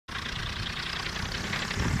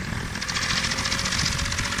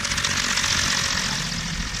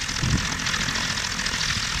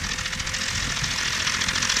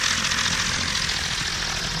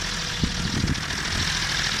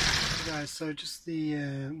So just the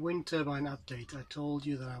wind turbine update. I told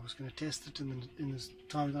you that I was going to test it in the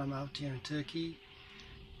time that I'm out here in Turkey.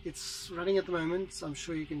 It's running at the moment, so I'm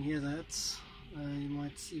sure you can hear that. You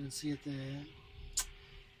might even see it there.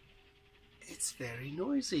 It's very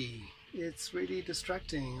noisy. It's really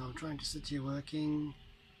distracting. I'm trying to sit here working.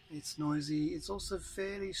 It's noisy. It's also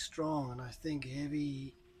fairly strong and I think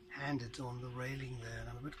heavy-handed on the railing there. And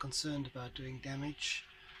I'm a bit concerned about doing damage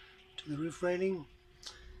to the roof railing.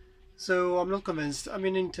 So I'm not convinced. I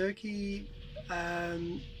mean, in Turkey,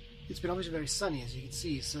 it's been obviously very sunny, as you can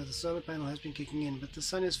see. So the solar panel has been kicking in, but the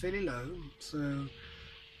sun is fairly low, so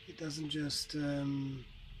it doesn't just.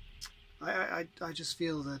 I just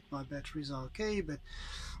feel that my batteries are okay, but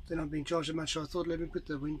they're not being charged that much. So I thought, let me put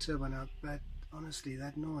the wind turbine out. But honestly,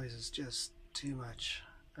 that noise is just too much.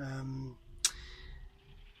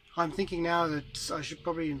 I'm thinking now that I should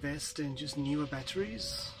probably invest in just newer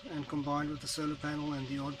batteries, and combined with the solar panel and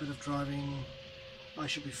the odd bit of driving, I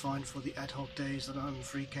should be fine for the ad hoc days that I'm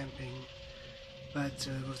free camping. But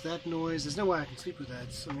with that noise, there's no way I can sleep with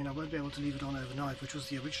that. I mean, I won't be able to leave it on overnight, which was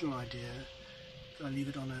the original idea, that I leave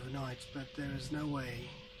it on overnight, but there is no way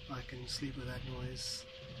I can sleep with that noise.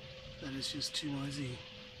 That is just too noisy.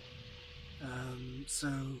 So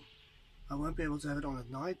I won't be able to have it on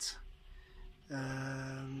at night.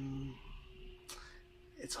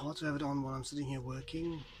 It's hard to have it on while I'm sitting here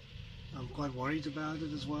working. I'm quite worried about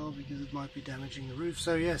it as well because it might be damaging the roof.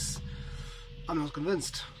 So yes, I'm not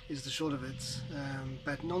convinced is the short of it.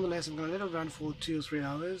 But nonetheless, I'm going to let it run for 2 or 3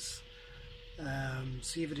 hours,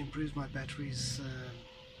 see if it improves my battery's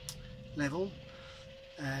level,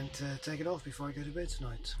 and take it off before I go to bed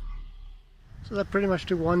tonight. So that pretty much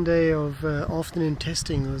took one day of afternoon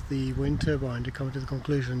testing with the wind turbine to come to the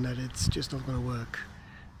conclusion that it's just not going to work.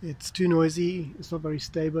 It's too noisy, it's not very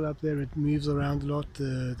stable up there, it moves around a lot,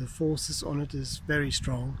 the forces on it is very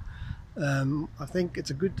strong. I think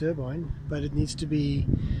it's a good turbine, but it needs to be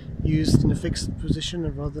used in a fixed position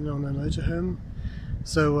rather than on a motorhome.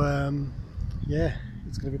 So yeah,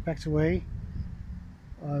 it's going to be packed away.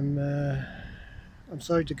 I'm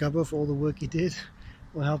sorry to Gabba for all the work he did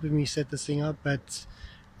on helping me set this thing up, but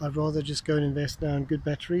I'd rather just go and invest now in good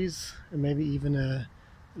batteries and maybe even a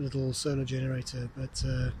little solar generator, but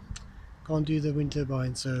can't do the wind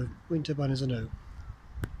turbine, so wind turbine is a no.